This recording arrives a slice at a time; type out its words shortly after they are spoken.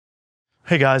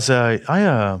Hey guys,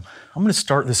 I'm going to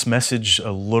start this message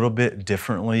a little bit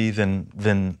differently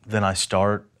than I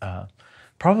start,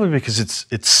 probably because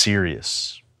it's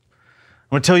serious. I'm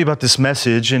going to tell you about this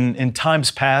message. In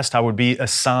times past, I would be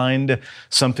assigned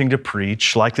something to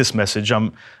preach, like this message.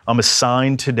 I'm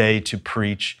assigned today to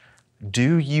preach,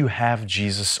 do you have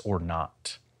Jesus or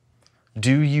not?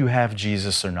 Do you have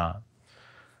Jesus or not?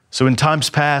 So in times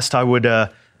past, I would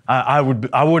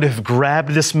have grabbed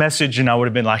this message and I would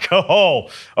have been like,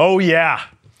 oh yeah,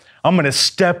 I'm going to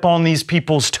step on these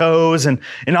people's toes and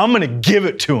I'm going to give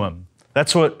it to them.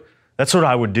 That's what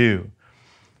I would do.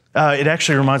 It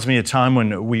actually reminds me of a time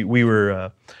when we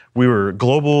were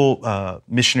global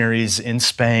missionaries in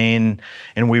Spain,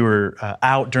 and we were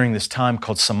out during this time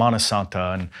called Semana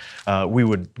Santa, and we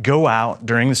would go out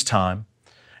during this time,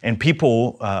 and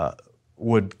people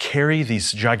would carry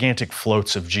these gigantic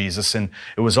floats of Jesus, and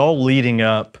it was all leading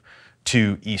up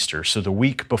to Easter, so the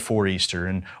week before Easter,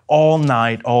 and all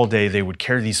night, all day, they would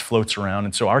carry these floats around.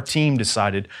 And so our team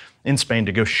decided in Spain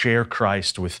to go share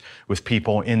Christ with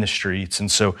people in the streets.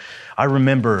 And so I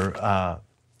remember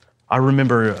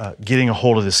getting a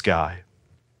hold of this guy,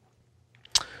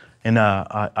 and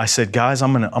I said, guys,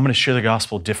 I'm gonna share the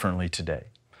gospel differently today.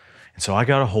 And so I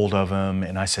got a hold of him,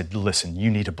 and I said, listen, you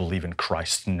need to believe in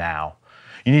Christ now.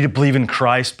 You need to believe in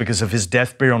Christ because of his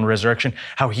death, burial, and resurrection,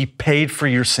 how he paid for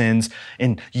your sins.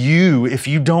 And if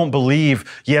you don't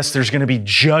believe, yes, there's going to be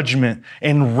judgment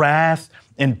and wrath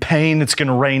and pain that's going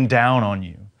to rain down on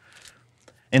you.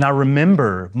 And I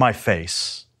remember my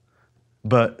face,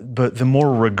 but the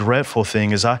more regretful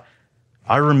thing is I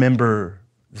remember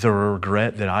the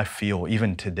regret that I feel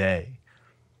even today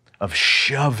of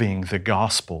shoving the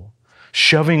gospel,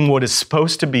 shoving what is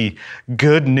supposed to be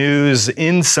good news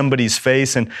in somebody's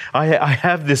face. And I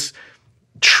have this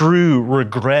true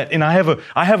regret, and I have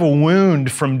a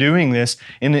wound from doing this,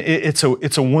 and it's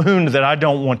a wound that I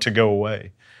don't want to go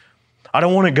away. I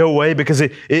don't want to go away because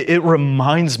it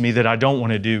reminds me that I don't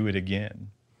want to do it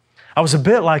again. I was a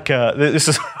bit like this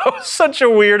is such a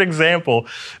weird example,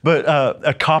 but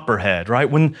a copperhead, right?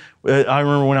 I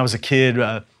remember when I was a kid,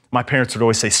 my parents would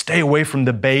always say, stay away from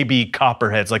the baby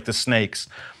copperheads, like the snakes.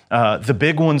 The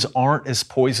big ones aren't as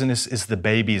poisonous as the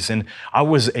babies. And I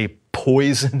was a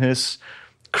poisonous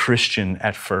Christian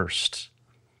at first,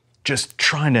 just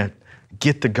trying to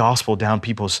get the gospel down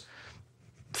people's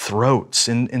throats.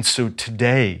 And so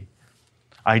today,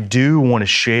 I do want to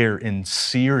share in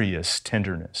serious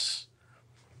tenderness,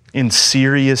 in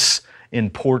serious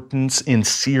importance, in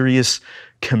serious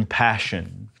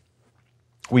compassion.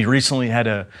 We recently had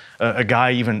a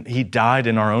guy, he died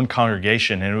in our own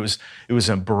congregation, and it was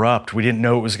abrupt. We didn't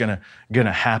know it was gonna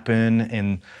happen,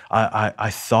 and I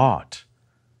thought,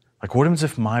 like, what happens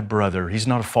if my brother, he's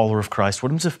not a follower of Christ,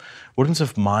 what happens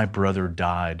if my brother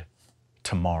died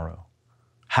tomorrow?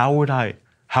 How would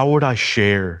I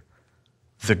share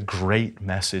the great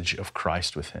message of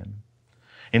Christ with him?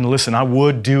 And listen, I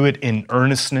would do it in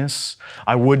earnestness.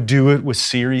 I would do it with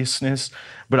seriousness,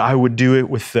 but I would do it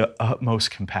with the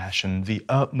utmost compassion, the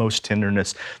utmost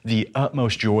tenderness, the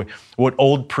utmost joy. What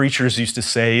old preachers used to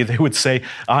say, they would say,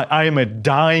 I am a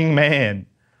dying man,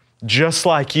 just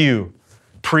like you,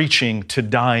 preaching to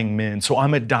dying men. So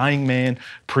I'm a dying man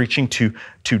preaching to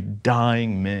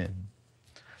dying men.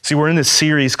 See, we're in this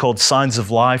series called Signs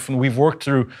of Life, and we've worked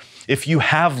through, if you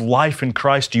have life in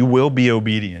Christ, you will be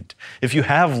obedient. If you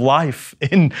have life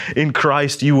in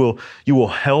Christ, you will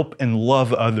help and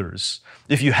love others.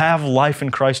 If you have life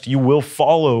in Christ, you will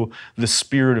follow the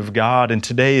Spirit of God. And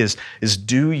today is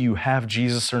do you have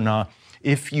Jesus or not?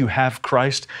 If you have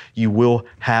Christ, you will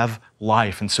have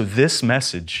life. And so this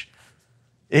message,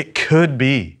 it could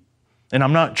be, and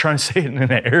I'm not trying to say it in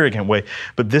an arrogant way,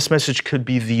 but this message could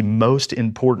be the most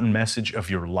important message of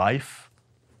your life,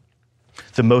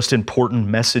 the most important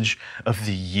message of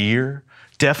the year,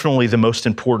 definitely the most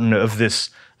important of this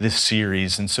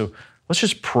series. And so let's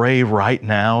just pray right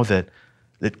now that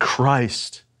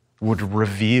Christ would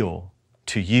reveal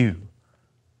to you,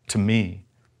 to me,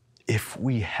 if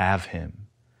we have him,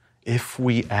 if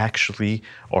we actually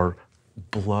are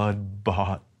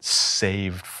blood-bought,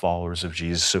 saved followers of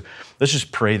Jesus. So let's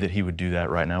just pray that he would do that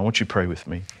right now. Won't you pray with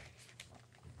me?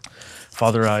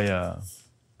 Father,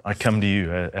 I come to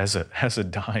you as a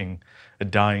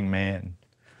dying man,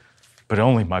 but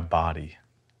only my body,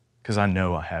 because I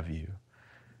know I have you.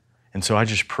 And so I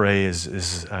just pray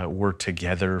as we're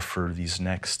together for these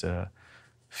next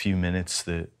few minutes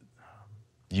that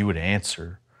you would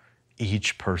answer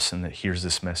each person that hears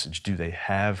this message. Do they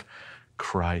have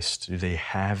Christ? Do they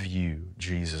have you,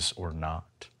 Jesus, or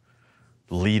not?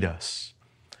 Lead us.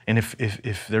 And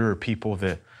if there are people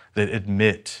that that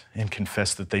admit and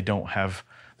confess that they don't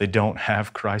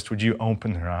have Christ. Would you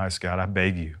open their eyes, God? I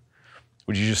beg you.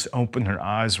 Would you just open their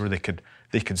eyes where they could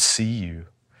see you,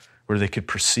 where they could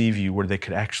perceive you, where they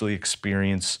could actually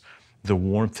experience the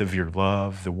warmth of your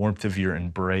love, the warmth of your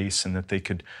embrace, and that they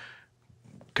could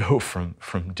go from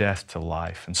death to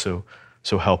life. And so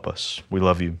help us. We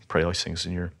love you. Pray all these things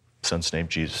in your Son's name,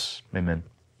 Jesus. Amen.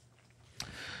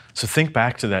 So think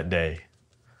back to that day.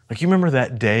 Like, you remember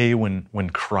that day when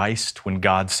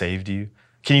God saved you?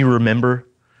 Can you remember?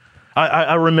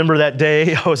 I remember that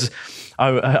day.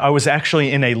 I was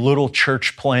actually in a little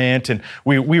church plant, and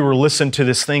we were listening to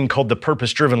this thing called The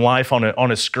Purpose-Driven Life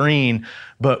on a screen.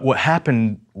 But what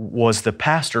happened was the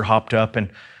pastor hopped up and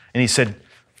he said,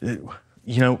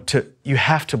 you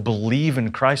have to believe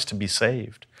in Christ to be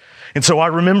saved. And so I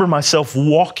remember myself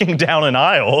walking down an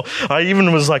aisle. I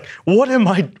even was like, what am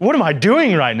I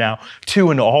doing right now?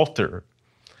 To an altar.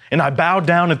 And I bowed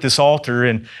down at this altar,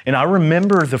 and I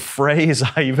remember the phrase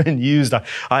I even used.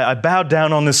 I bowed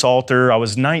down on this altar. I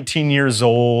was 19 years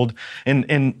old,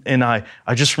 and I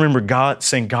just remember God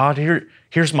saying, God,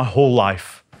 here's my whole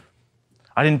life.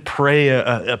 I didn't pray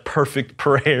a perfect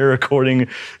prayer according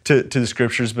to the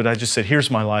scriptures, but I just said, here's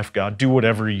my life, God. Do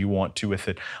whatever you want to with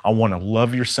it. I want to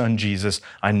love your Son, Jesus.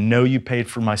 I know you paid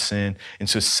for my sin, and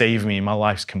so save me. My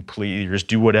life's completely yours.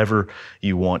 Do whatever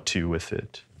you want to with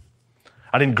it.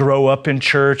 I didn't grow up in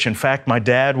church. In fact, my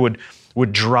dad would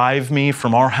drive me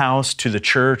from our house to the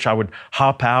church. I would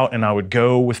hop out and I would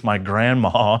go with my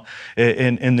grandma,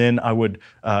 and then I would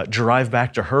drive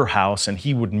back to her house, and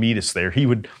he would meet us there. He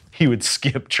would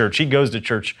skip church. He goes to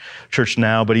church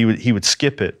now, but he would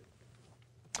skip it.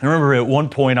 I remember at one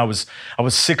point I was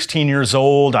 16 years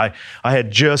old. I had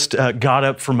just got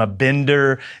up from a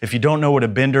bender. If you don't know what a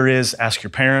bender is, ask your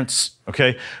parents,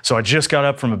 okay? So I just got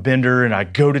up from a bender, and I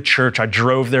go to church. I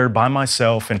drove there by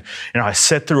myself, and I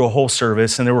sat through a whole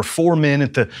service, and there were 4 men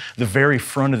at the very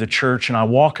front of the church, and I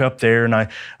walk up there, and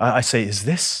I say, is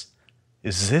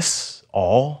this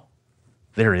all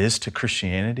there is to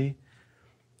Christianity?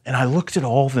 And I looked at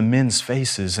all the men's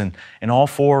faces, and all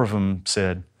 4 of them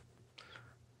said,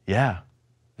 yeah,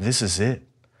 this is it.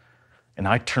 And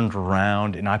I turned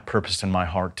around and I purposed in my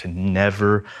heart to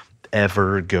never,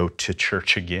 ever go to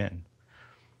church again.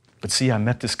 But see, I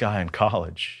met this guy in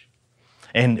college.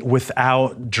 And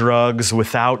without drugs,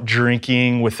 without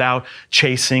drinking, without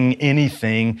chasing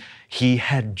anything, he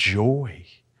had joy.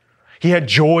 He had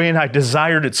joy, and I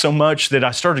desired it so much that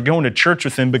I started going to church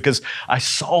with him because I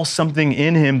saw something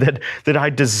in him that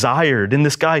I desired. And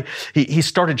this guy, he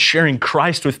started sharing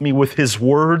Christ with me with his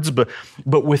words, but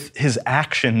with his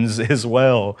actions as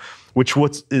well,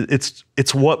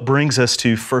 it's what brings us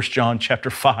to 1 John chapter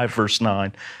 5, verse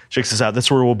 9. Check this out. That's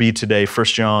where we'll be today, 1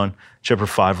 John chapter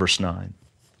 5, verse 9.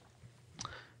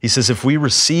 He says, if we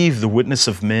receive the witness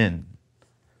of men,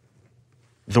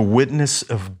 the witness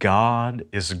of God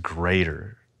is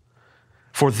greater.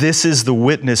 For this is the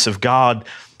witness of God,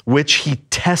 which he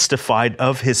testified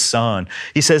of his Son.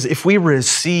 He says, if we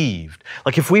received,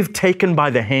 like if we've taken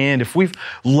by the hand, if we've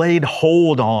laid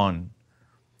hold on,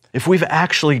 if we've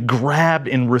actually grabbed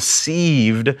and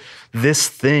received this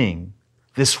thing,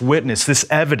 this witness, this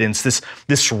evidence,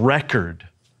 this record,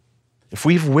 if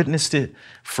we've witnessed it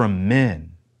from men,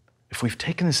 if we've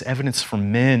taken this evidence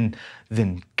from men,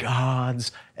 then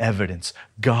God's evidence,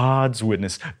 God's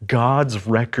witness, God's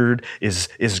record is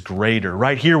greater.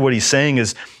 Right here, what he's saying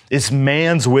is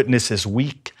man's witness is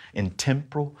weak and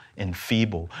temporal and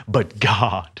feeble, but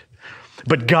God's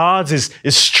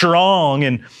is strong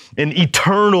and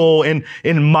eternal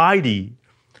and mighty.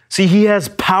 See, he has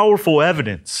powerful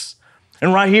evidence.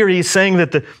 And right here, he's saying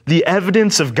that the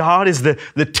evidence of God is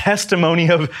the testimony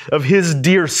of his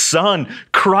dear Son.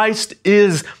 Christ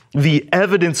is the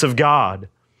evidence of God.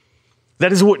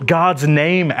 That is what God's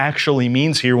name actually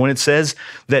means here. When it says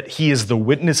that he is the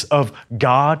witness of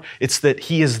God, it's that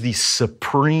he is the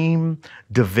supreme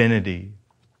divinity.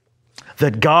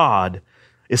 That God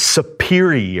is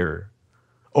superior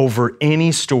over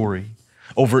any story,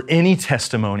 over any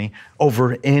testimony,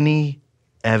 over any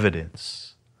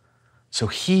evidence. So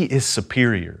he is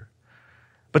superior.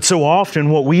 But so often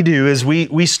what we do is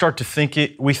we start to think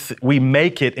it, we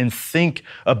make it and think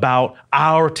about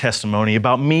our testimony,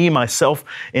 about me, myself,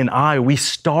 and I. We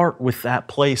start with that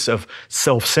place of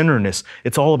self-centeredness.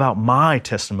 It's all about my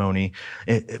testimony.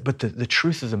 But the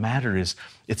truth of the matter is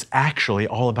it's actually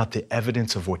all about the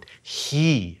evidence of what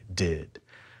he did,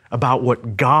 about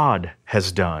what God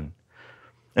has done.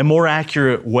 A more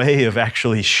accurate way of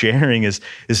actually sharing is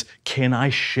can I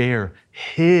share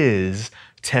his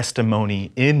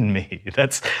testimony in me?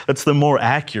 That's the more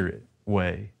accurate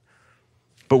way.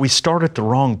 But we start at the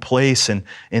wrong place, and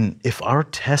if our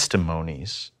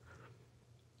testimonies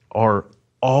are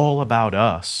all about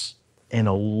us and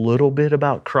a little bit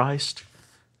about Christ,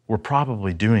 we're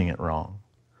probably doing it wrong.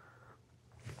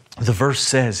 The verse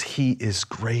says He is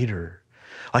greater.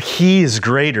 Like He is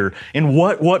greater. And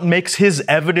what makes His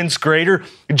evidence greater?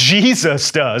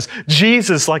 Jesus does.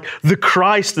 Jesus, like the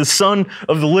Christ, the Son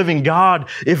of the living God.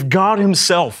 If God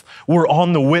Himself were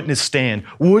on the witness stand,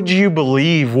 would you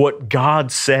believe what God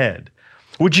said?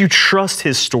 Would you trust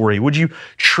His story? Would you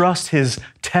trust His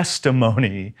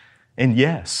testimony? And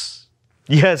yes,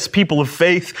 people of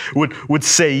faith would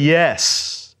say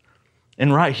yes.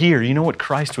 And right here, you know what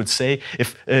Christ would say?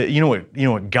 If you know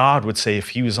what God would say if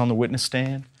He was on the witness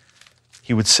stand?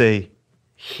 He would say,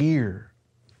 "Here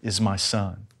is my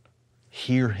Son.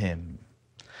 Hear Him."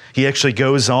 He actually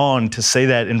goes on to say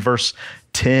that in verse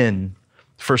 10,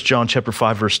 1 John chapter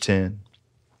 5, verse 10.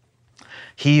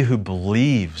 He who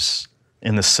believes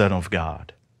in the Son of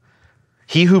God,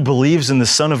 he who believes in the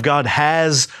Son of God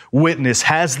has witness,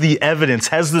 has the evidence,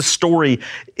 has the story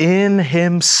in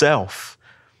himself.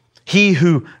 He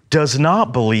who does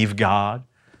not believe God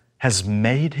has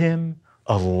made him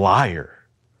a liar,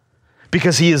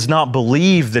 because he has not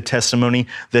believed the testimony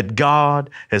that God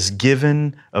has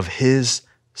given of His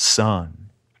Son.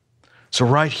 So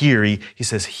right here, he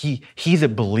says, he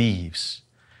that believes,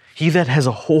 he that has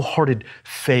a wholehearted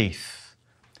faith,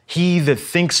 he that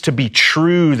thinks to be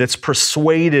true, that's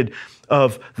persuaded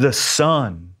of the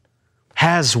Son,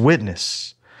 has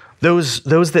witness. Those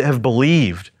that have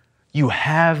believed, you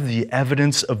have the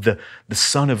evidence of the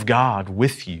Son of God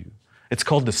with you. It's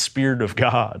called the Spirit of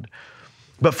God.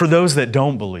 But for those that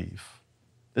don't believe,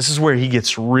 this is where he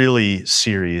gets really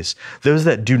serious. Those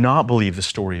that do not believe the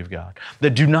story of God,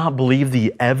 that do not believe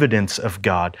the evidence of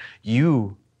God,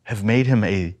 you have made him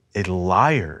a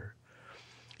liar.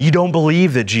 You don't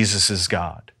believe that Jesus is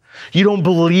God. You don't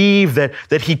believe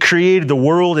that He created the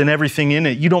world and everything in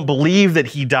it. You don't believe that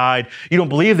He died. You don't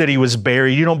believe that He was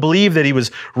buried. You don't believe that He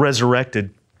was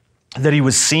resurrected, that He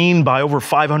was seen by over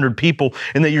 500 people,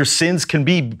 and that your sins can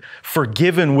be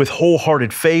forgiven with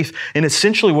wholehearted faith. And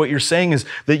essentially what you're saying is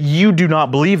that you do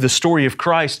not believe the story of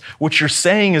Christ. What you're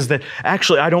saying is that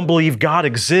actually I don't believe God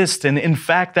exists, and in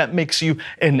fact that makes you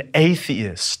an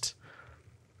atheist.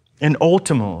 And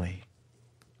ultimately,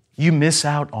 you miss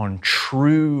out on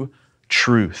true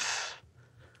truth,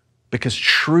 because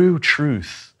true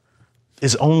truth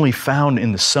is only found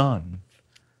in the Son.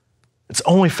 It's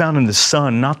only found in the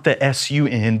Son, not the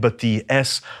S-U-N, but the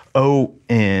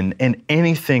S-O-N. And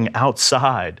anything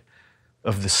outside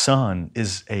of the Son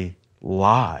is a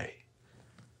lie.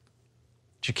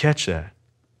 Did you catch that?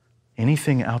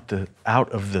 Anything out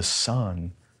of the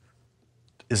Son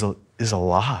is a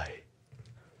lie.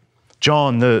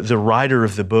 John, the writer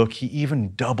of the book, he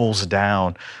even doubles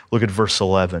down. Look at verse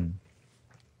 11.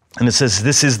 And it says,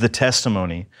 "This is the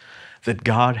testimony that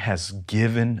God has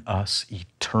given us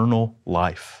eternal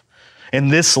life.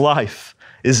 And this life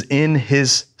is in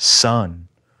His Son."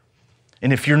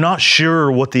 And if you're not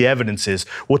sure what the evidence is,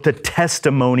 what the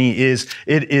testimony is,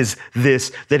 it is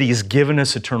this, that He has given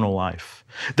us eternal life.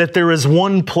 That there is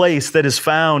one place that is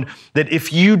found that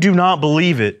if you do not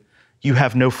believe it, you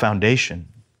have no foundation.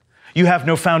 You have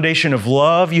no foundation of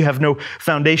love. You have no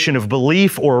foundation of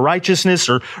belief or righteousness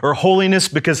or holiness,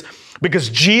 because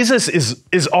Jesus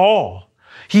is all.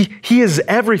 He is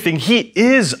everything. He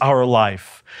is our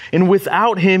life. And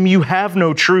without Him, you have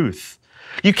no truth.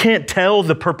 You can't tell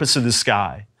the purpose of the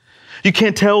sky. You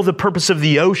can't tell the purpose of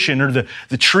the ocean or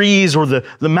the trees or the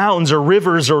mountains or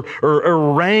rivers or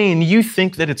rain. You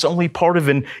think that it's only part of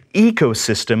an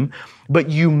ecosystem, but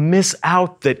you miss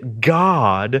out that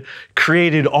God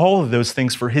created all of those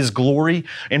things for His glory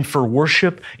and for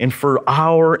worship and for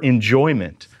our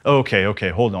enjoyment.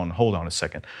 Okay, hold on a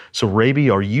second. So Raby,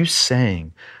 are you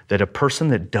saying that a person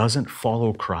that doesn't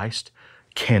follow Christ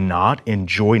cannot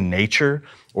enjoy nature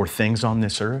or things on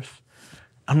this earth?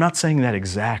 I'm not saying that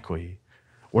exactly.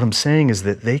 What I'm saying is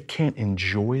that they can't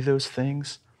enjoy those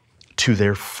things to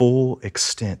their full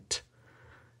extent,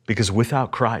 because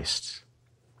without Christ,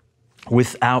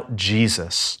 without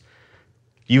Jesus,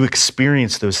 you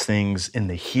experience those things in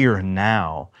the here and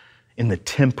now, in the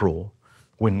temporal,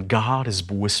 when God is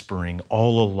whispering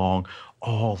all along,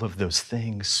 all of those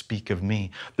things speak of me.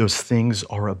 Those things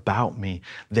are about me.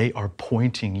 They are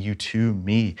pointing you to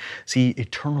me. See,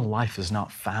 eternal life is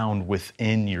not found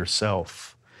within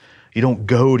yourself. You don't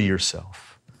go to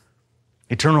yourself.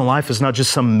 Eternal life is not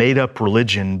just some made-up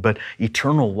religion, but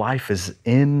eternal life is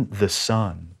in the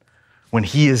Son, when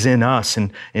He is in us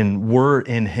and we're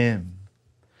in Him.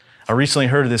 I recently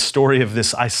heard of this story of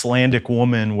this Icelandic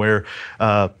woman where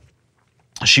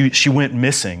she went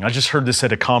missing. I just heard this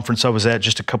at a conference I was at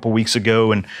just a couple weeks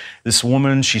ago, and this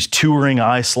woman, she's touring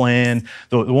Iceland.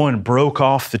 The woman broke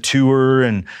off the tour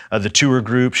and the tour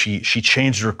group. She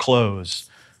changed her clothes.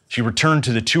 She returned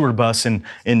to the tour bus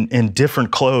in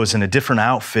different clothes, in a different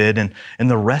outfit, and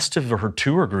the rest of her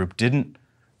tour group didn't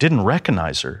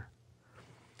recognize her.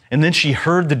 And then she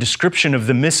heard the description of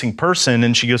the missing person,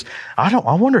 and she goes, I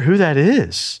wonder who that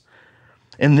is.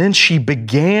 And then she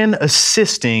began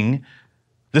assisting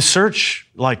the search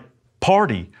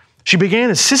party. She began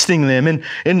assisting them,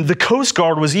 and the Coast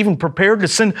Guard was even prepared to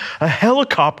send a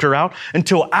helicopter out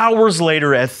until hours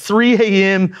later at 3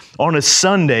 a.m. on a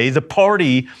Sunday, the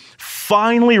party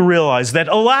finally realized that,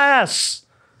 alas,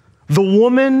 the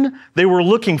woman they were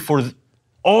looking for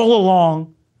all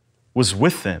along was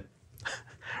with them.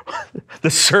 The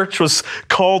search was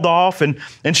called off, and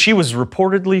she was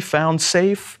reportedly found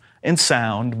safe and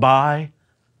sound by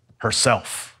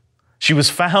herself. She was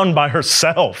found by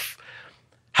herself.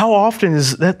 How often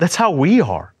is that? That's how we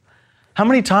are. How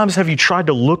many times have you tried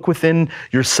to look within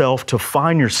yourself to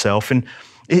find yourself? And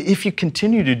if you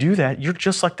continue to do that, you're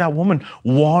just like that woman,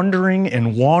 wandering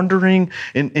and wandering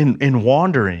and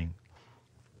wandering.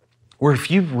 Where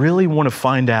if you really want to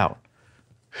find out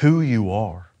who you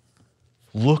are,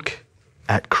 look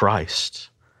at Christ.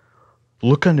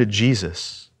 Look unto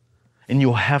Jesus. And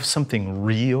you'll have something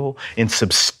real and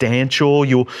substantial.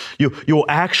 You'll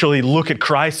actually look at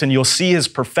Christ and you'll see His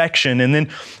perfection. And then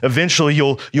eventually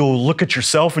you'll look at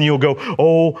yourself and you'll go,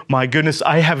 oh my goodness,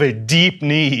 I have a deep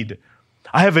need.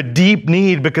 I have a deep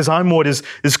need because I'm what is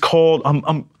called,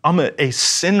 I'm a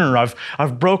sinner.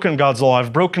 I've broken God's law.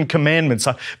 I've broken commandments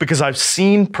because I've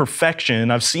seen perfection.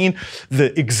 I've seen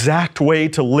the exact way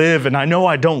to live, and I know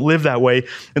I don't live that way.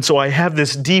 And so I have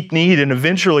this deep need, and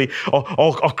eventually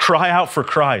I'll cry out for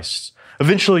Christ.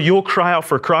 Eventually you'll cry out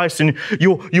for Christ, and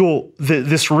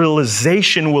this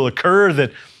realization will occur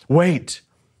that, wait,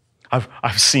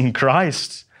 I've seen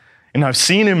Christ, and I've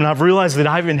seen Him, and I've realized that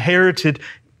I've inherited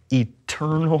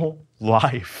eternal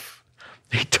life.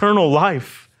 Eternal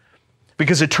life.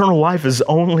 Because eternal life is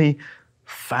only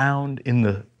found in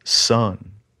the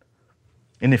Son.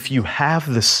 And if you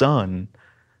have the Son,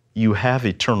 you have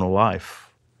eternal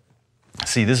life.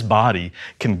 See, this body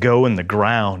can go in the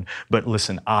ground, but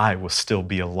listen, I will still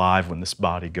be alive when this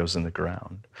body goes in the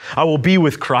ground. I will be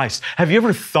with Christ. Have you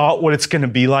ever thought what it's going to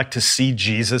be like to see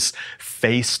Jesus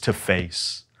face to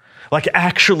face? Like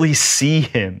actually see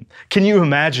Him. Can you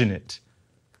imagine it?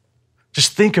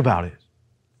 Just think about it.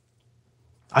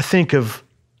 I think of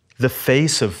the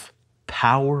face of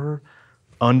power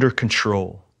under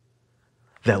control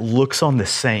that looks on the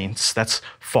saints, that's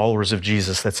followers of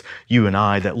Jesus, that's you and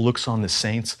I, that looks on the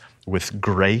saints with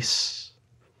grace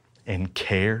and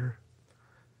care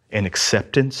and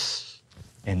acceptance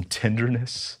and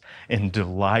tenderness and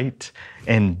delight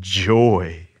and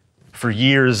joy. For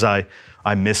years, I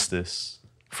missed this.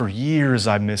 For years,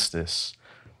 I missed this.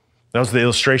 That was the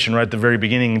illustration right at the very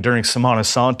beginning during Semana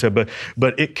Santa, but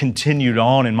it continued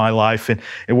on in my life and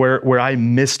where I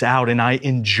missed out, and I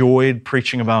enjoyed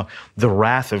preaching about the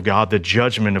wrath of God, the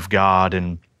judgment of God,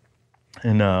 and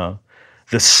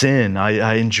the sin.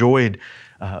 I enjoyed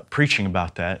preaching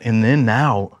about that. And then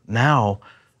now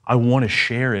I want to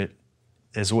share it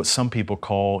as what some people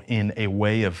call in a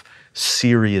way of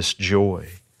serious joy,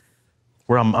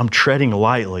 where I'm treading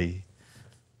lightly.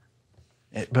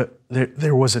 But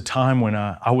there was a time when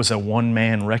I was a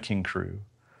one-man wrecking crew.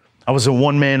 I was a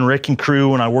one-man wrecking crew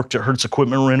when I worked at Hertz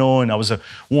Equipment Rental, and I was a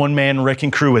one-man wrecking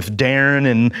crew with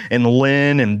Darren and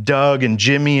Lynn and Doug and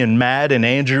Jimmy and Matt and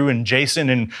Andrew and Jason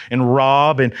and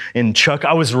Rob and Chuck.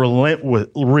 I was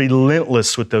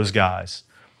relentless with those guys.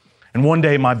 And one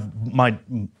day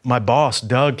my boss,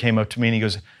 Doug, came up to me and he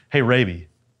goes, "Hey, Raby,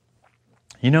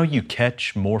 you know you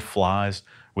catch more flies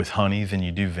with honey than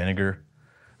you do vinegar?"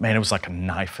 Man, it was like a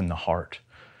knife in the heart.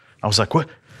 I was like, what?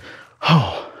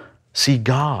 Oh, see,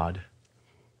 God,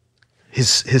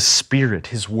 His Spirit,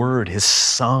 His Word, His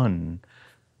Son,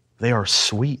 they are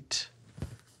sweet.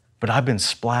 But I've been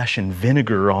splashing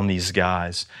vinegar on these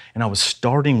guys, and I was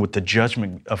starting with the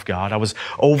judgment of God. I was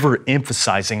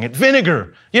overemphasizing it.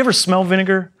 Vinegar! You ever smell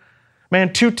vinegar?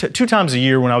 Man, two times a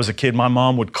year when I was a kid, my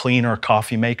mom would clean our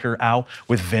coffee maker out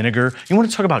with vinegar. You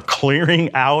want to talk about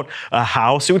clearing out a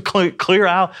house? It would clear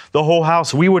out the whole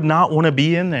house. We would not want to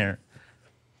be in there.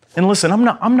 And listen,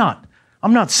 I'm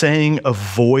not saying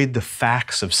avoid the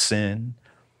facts of sin.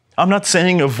 I'm not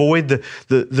saying avoid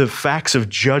the facts of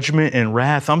judgment and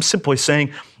wrath. I'm simply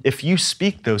saying, if you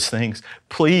speak those things,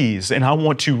 please, and I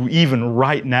want to even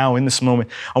right now in this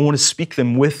moment, I want to speak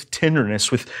them with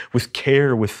tenderness, with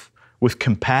care, with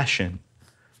compassion.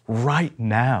 Right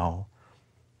now,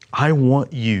 I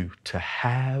want you to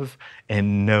have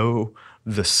and know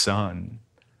the Son.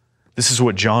 This is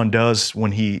what John does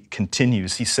when he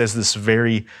continues. He says this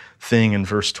very thing in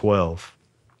verse 12.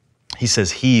 He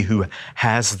says, he who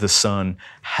has the Son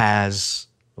has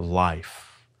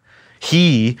life.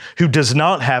 He who does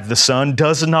not have the Son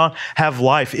does not have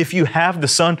life. If you have the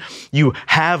Son, you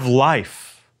have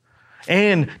life.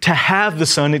 And to have the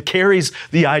Son, it carries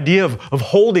the idea of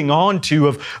holding on to,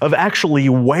 of actually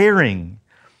wearing.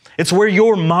 It's where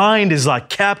your mind is like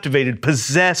captivated,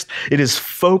 possessed. It is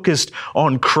focused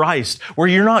on Christ, where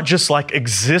you're not just like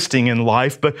existing in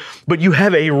life, but you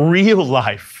have a real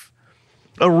life.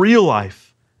 A real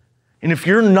life. And if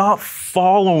you're not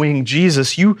following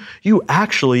Jesus, you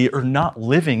actually are not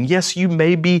living. Yes, you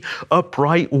may be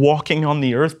upright walking on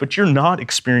the earth, but you're not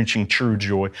experiencing true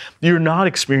joy. You're not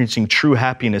experiencing true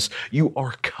happiness. You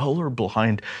are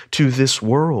colorblind to this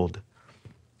world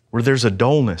where there's a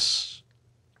dullness,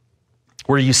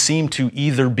 where you seem to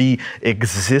either be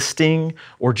existing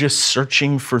or just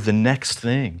searching for the next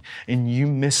thing. And you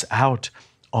miss out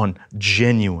on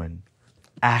genuine,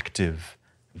 active,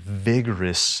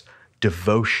 vigorous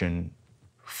devotion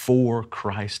for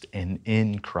Christ and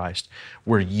in Christ,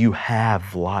 where you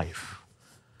have life.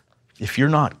 If you're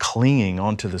not clinging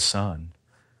onto the Son,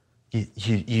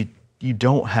 you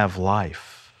don't have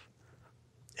life.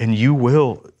 And you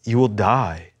will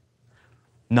die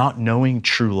not knowing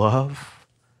true love,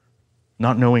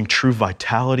 not knowing true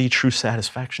vitality, true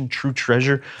satisfaction, true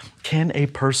treasure. Can a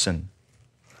person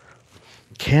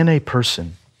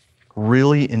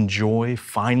really enjoy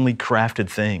finely crafted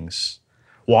things,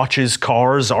 watches,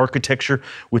 cars, architecture,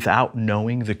 without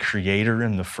knowing the Creator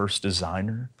and the first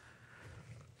designer?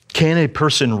 Can a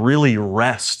person really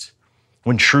rest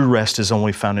when true rest is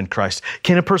only found in Christ?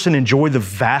 Can a person enjoy the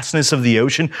vastness of the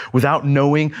ocean without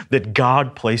knowing that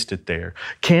God placed it there?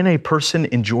 Can a person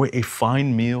enjoy a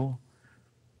fine meal?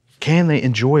 Can they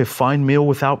enjoy a fine meal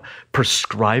without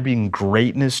prescribing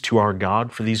greatness to our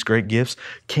God for these great gifts?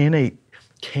 Can a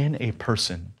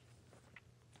person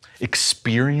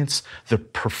experience the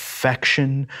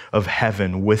perfection of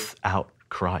heaven without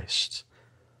Christ?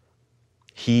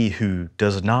 He who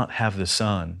does not have the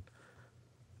Son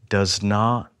does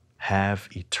not have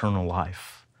eternal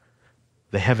life.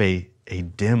 They have a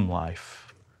dim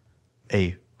life,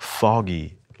 a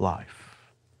foggy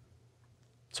life.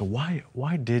 So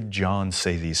why did John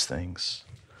say these things?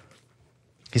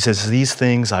 He says, these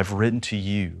things I've written to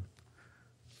you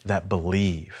that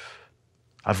believe.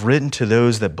 I've written to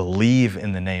those that believe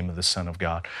in the name of the Son of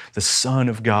God, the Son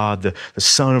of God, the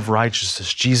Son of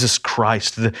righteousness, Jesus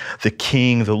Christ, the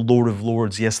King, the Lord of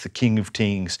lords, yes, the King of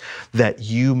kings, that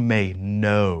you may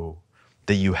know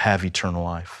that you have eternal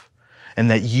life and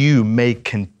that you may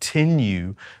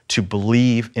continue to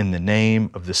believe in the name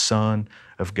of the Son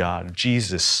of God.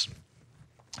 Jesus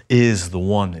is the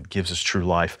one that gives us true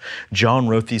life. John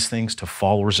wrote these things to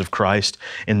followers of Christ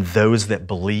and those that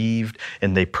believed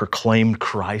and they proclaimed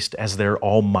Christ as their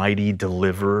almighty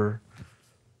deliverer.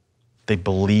 They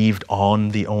believed on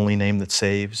the only name that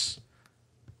saves,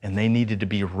 and they needed to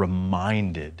be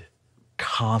reminded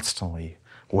constantly,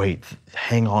 wait,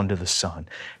 hang on to the Son.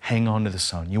 Hang on to the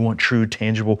Son. You want true,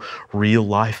 tangible, real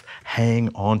life? Hang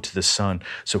on to the Son.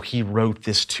 So he wrote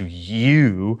this to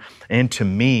you and to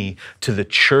me, to the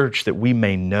church, that we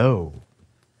may know,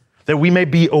 that we may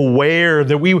be aware,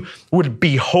 that we would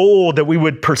behold, that we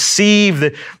would perceive,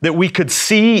 that we could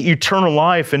see eternal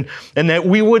life, and that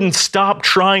we wouldn't stop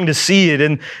trying to see it,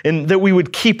 and that we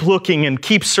would keep looking and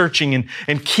keep searching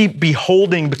and keep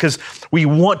beholding, because we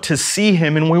want to see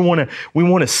Him and we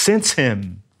want to sense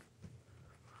Him.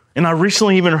 And I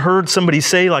recently even heard somebody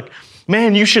say, like,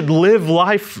 man, you should live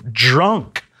life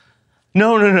drunk.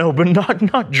 No, but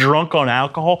not drunk on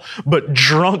alcohol, but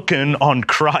drunken on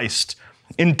Christ.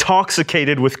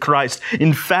 Intoxicated with Christ,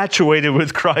 infatuated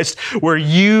with Christ, where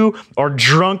you are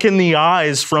drunk in the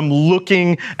eyes from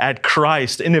looking at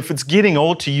Christ. And if it's getting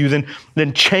old to you,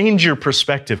 then change your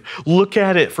perspective. Look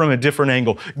at it from a different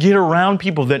angle. Get around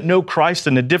people that know Christ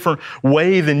in a different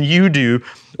way than you do,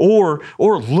 or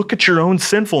look at your own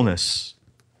sinfulness.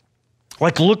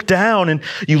 Like, look down and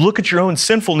you look at your own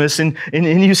sinfulness and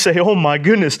you say, oh my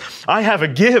goodness, I have a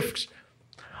gift.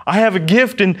 I have a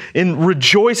gift in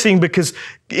rejoicing because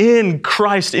in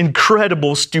Christ's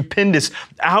incredible, stupendous,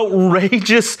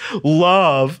 outrageous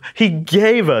love, He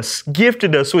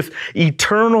gifted us with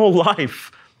eternal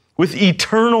life, with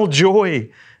eternal joy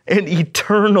and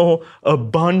eternal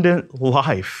abundant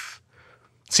life.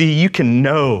 See, you can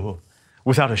know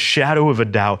without a shadow of a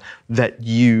doubt that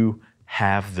you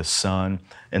have the Son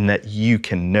and that you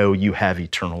can know you have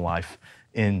eternal life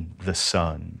in the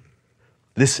Son.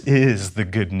 This is the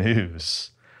good news.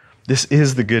 This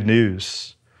is the good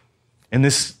news. And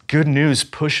this good news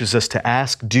pushes us to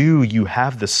ask, do you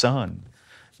have the Son?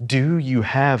 Do you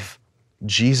have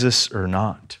Jesus or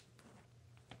not?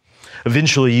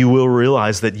 Eventually, you will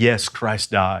realize that yes,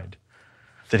 Christ died,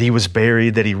 that He was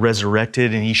buried, that He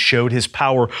resurrected, and He showed His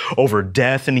power over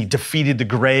death, and He defeated the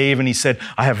grave, and He said,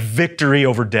 I have victory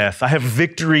over death. I have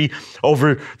victory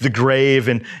over the grave,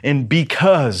 and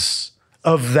because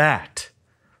of that,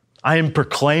 I am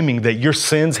proclaiming that your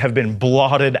sins have been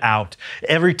blotted out.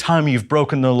 Every time you've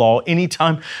broken the law,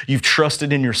 anytime you've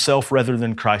trusted in yourself rather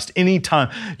than Christ, anytime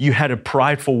you had a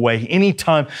prideful way,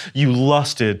 anytime you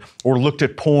lusted or looked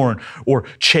at porn or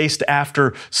chased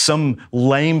after some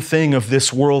lame thing of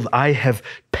this world, I have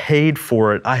paid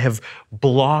for it. I have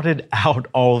blotted out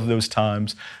all of those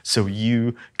times so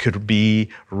you could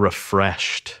be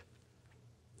refreshed.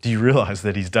 Do you realize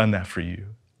that He's done that for you?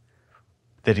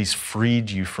 That He's freed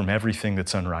you from everything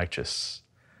that's unrighteous,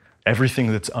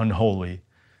 everything that's unholy,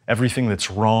 everything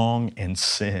that's wrong and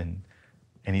sin,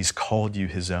 and He's called you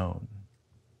His own.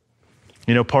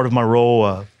 You know, part of my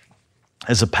role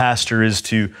as a pastor is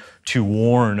to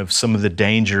warn of some of the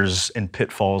dangers and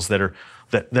pitfalls that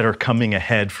are coming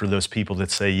ahead for those people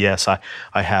that say, yes, I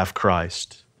have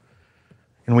Christ.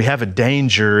 And we have a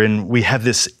danger, and we have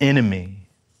this enemy.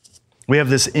 We have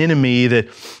this enemy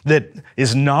that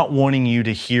is not wanting you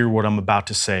to hear what I'm about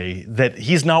to say, that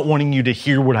he's not wanting you to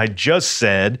hear what I just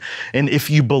said. And if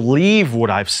you believe what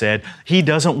I've said, he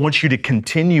doesn't want you to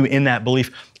continue in that belief.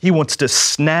 He wants to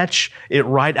snatch it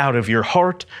right out of your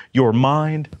heart, your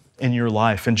mind, and your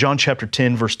life. And John chapter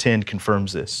 10, verse 10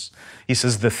 confirms this. He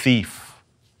says, the thief,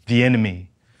 the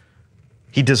enemy,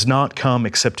 he does not come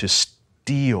except to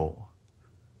steal,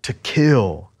 to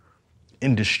kill,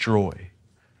 and destroy.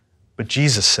 But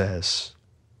Jesus says,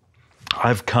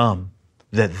 I've come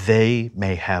that they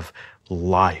may have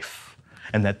life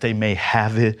and that they may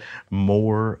have it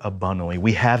more abundantly.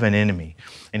 We have an enemy,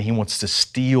 and he wants to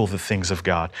steal the things of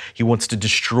God. He wants to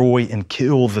destroy and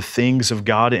kill the things of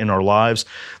God in our lives,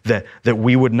 that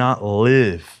we would not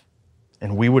live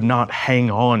and we would not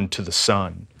hang on to the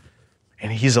Son.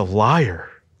 And he's a liar.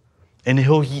 And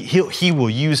he will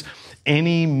use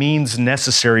any means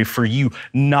necessary for you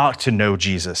not to know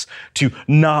Jesus, to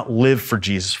not live for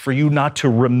Jesus, for you not to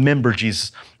remember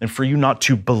Jesus, and for you not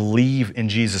to believe in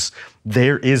Jesus.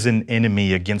 There is an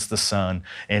enemy against the Son.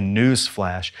 And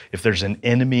newsflash, if there's an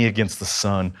enemy against the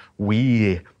Son,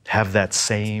 we have that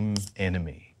same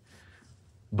enemy.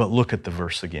 But look at the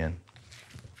verse again.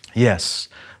 Yes,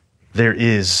 there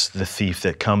is the thief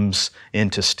that comes in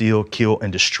to steal, kill,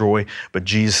 and destroy. But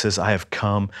Jesus says, I have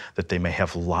come that they may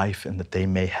have life and that they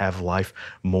may have life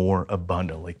more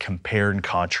abundantly. Compare and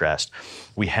contrast.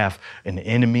 We have an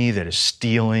enemy that is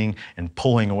stealing and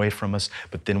pulling away from us,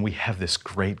 but then we have this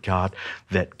great God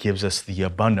that gives us the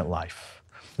abundant life.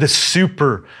 The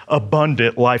super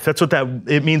abundant life. That's what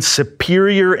it means,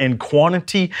 superior in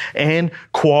quantity and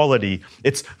quality.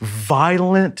 It's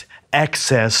violent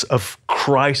excess of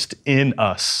Christ in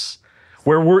us,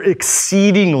 where we're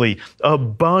exceedingly,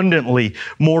 abundantly,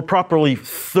 more properly,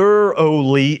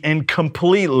 thoroughly, and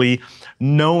completely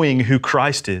knowing who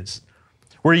Christ is,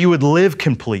 where you would live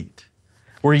complete,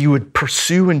 where you would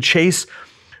pursue and chase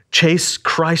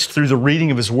Christ through the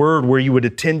reading of His Word, where you would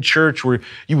attend church, where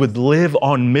you would live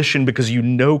on mission because you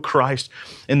know Christ,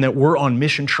 and that we're on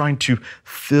mission trying to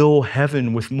fill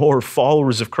heaven with more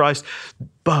followers of Christ.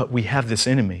 But we have this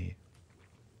enemy.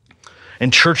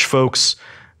 And church folks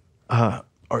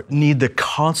need the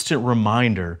constant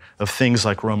reminder of things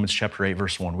like Romans chapter 8,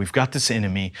 verse 1. We've got this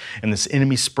enemy, and this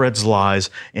enemy spreads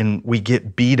lies, and we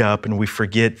get beat up, and we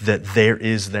forget that there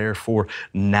is therefore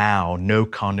now no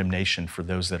condemnation for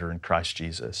those that are in Christ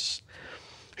Jesus,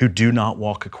 who do not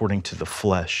walk according to the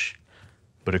flesh,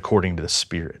 but according to the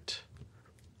Spirit.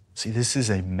 See, this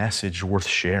is a message worth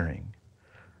sharing.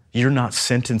 You're not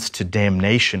sentenced to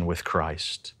damnation with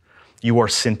Christ. You are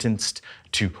sentenced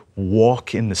to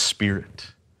walk in the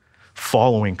Spirit,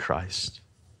 following Christ,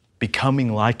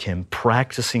 becoming like Him,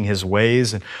 practicing His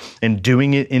ways, and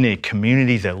doing it in a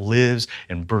community that lives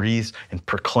and breathes and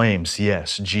proclaims,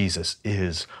 yes, Jesus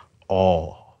is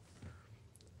all,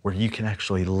 where you can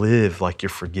actually live like you're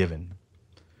forgiven.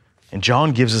 And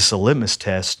John gives us a litmus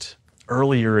test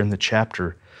earlier in the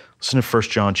chapter. Listen to 1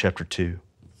 John chapter 2.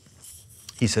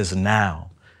 He says, now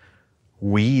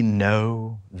we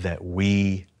know that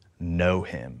we know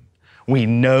him. We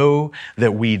know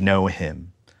that we know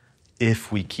him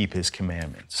if we keep his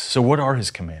commandments. So what are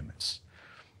his commandments?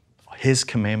 His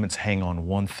commandments hang on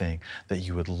one thing, that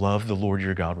you would love the Lord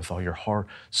your God with all your heart,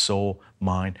 soul,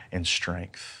 mind, and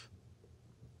strength.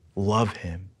 Love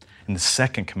him. And the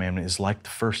second commandment is like the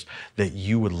first, that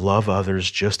you would love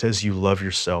others just as you love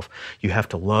yourself. You have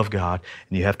to love God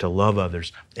and you have to love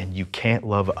others, and you can't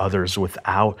love others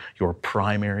without your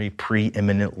primary,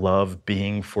 preeminent love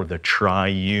being for the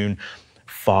triune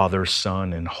Father,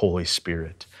 Son, and Holy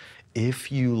Spirit.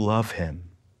 If you love him,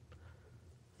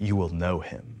 you will know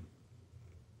him.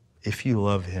 If you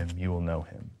love him, you will know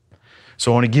him.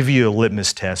 So I want to give you a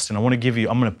litmus test, and I'm going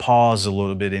to pause a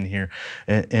little bit in here,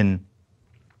 and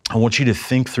I want you to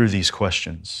think through these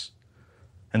questions.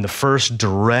 And the first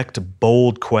direct,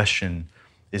 bold question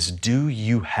is, do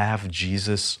you have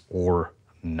Jesus or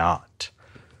not?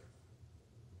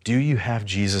 Do you have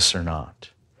Jesus or not?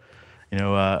 You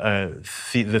know,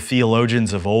 the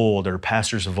theologians of old, or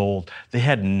pastors of old, they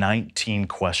had 19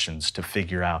 questions to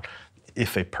figure out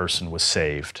if a person was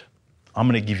saved. I'm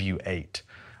going to give you 8.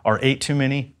 Are 8 too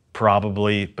many?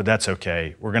 Probably, but that's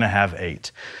okay. We're going to have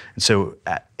 8. And so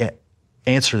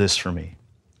answer this for me.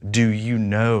 Do you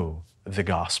know the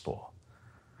gospel?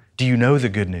 Do you know the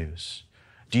good news?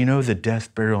 Do you know the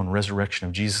death, burial, and resurrection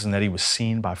of Jesus, and that he was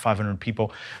seen by 500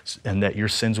 people, and that your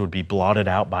sins would be blotted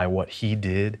out by what he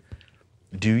did?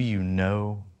 Do you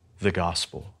know the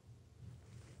gospel?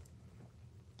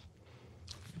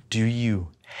 Do you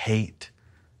hate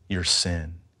your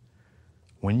sin?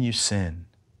 When you sin,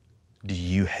 do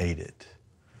you hate it?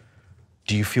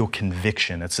 Do you feel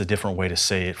conviction? That's a different way to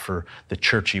say it. For the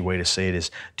churchy way to say it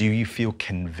is, do you feel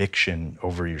conviction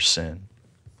over your sin?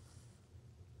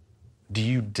 Do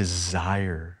you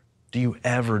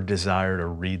ever desire to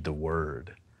read the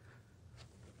Word?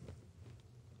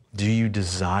 Do you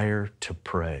desire to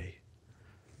pray?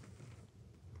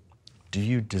 Do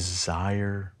you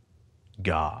desire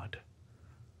God?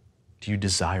 Do you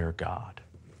desire God?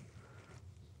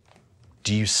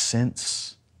 Do you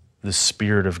sense the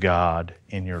Spirit of God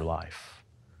in your life?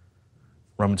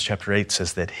 Romans chapter 8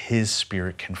 says that his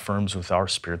Spirit confirms with our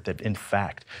spirit that in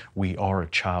fact we are a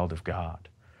child of God.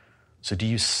 So do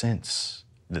you sense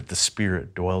that the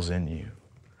Spirit dwells in you?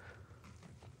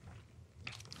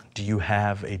 Do you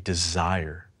have a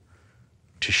desire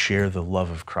to share the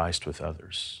love of Christ with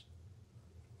others?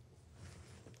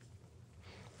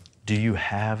 Do you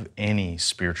have any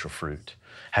spiritual fruit?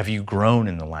 Have you grown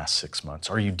in the last 6 months?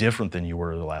 Are you different than you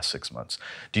were the last 6 months?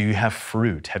 Do you have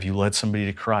fruit? Have you led somebody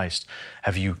to Christ?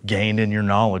 Have you gained in your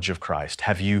knowledge of Christ?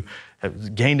 Have you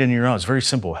gained in your knowledge? It's very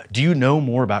simple. Do you know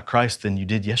more about Christ than you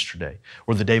did yesterday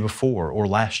or the day before or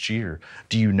last year?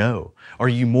 Do you know? Are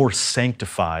you more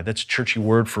sanctified? That's a churchy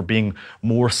word for being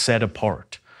more set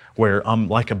apart, where I'm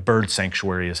like a bird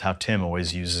sanctuary is how Tim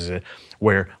always uses it,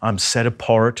 where I'm set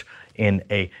apart in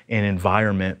an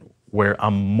environment where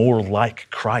I'm more like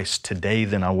Christ today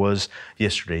than I was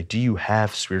yesterday. Do you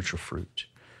have spiritual fruit?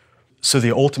 So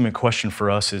the ultimate question for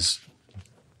us is,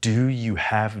 do you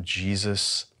have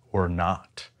Jesus or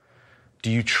not?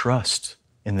 Do you trust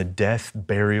in the death,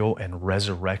 burial, and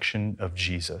resurrection of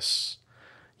Jesus?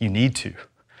 You need to.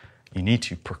 You need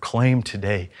to proclaim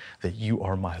today that you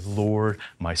are my Lord,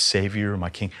 my Savior, my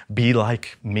King. Be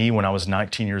like me when I was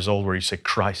 19 years old, where you say,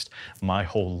 Christ, my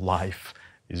whole life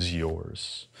is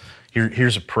yours.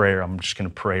 Here's a prayer. I'm just going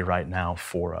to pray right now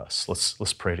for us.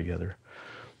 Let's pray together.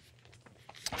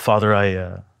 Father,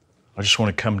 I just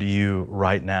want to come to you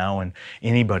right now, and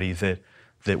anybody that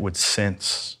would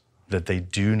sense that they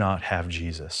do not have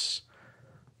Jesus,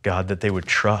 God, that they would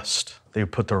trust, they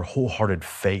would put their wholehearted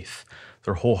faith,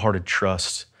 their wholehearted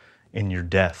trust in your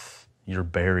death, your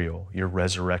burial, your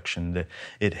resurrection, that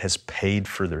it has paid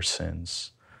for their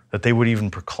sins, that they would even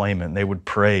proclaim it, and they would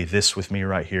pray this with me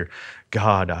right here.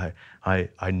 God,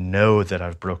 I know that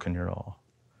I've broken your law.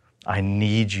 I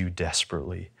need you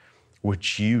desperately.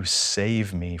 Would you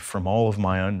save me from all of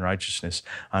my unrighteousness?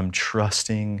 I'm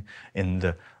trusting in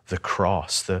the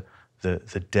cross, the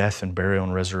death and burial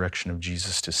and resurrection of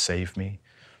Jesus to save me.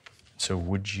 So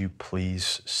would you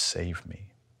please save me?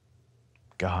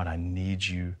 God, I need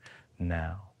you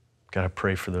now. God, I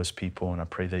pray for those people, and I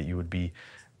pray that you would be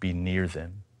near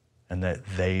them, and that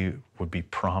they would be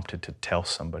prompted to tell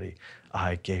somebody,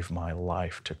 I gave my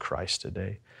life to Christ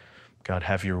today. God,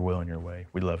 have your will and your way.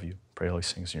 We love you. Pray all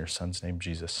these things in your Son's name,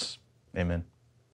 Jesus. Amen.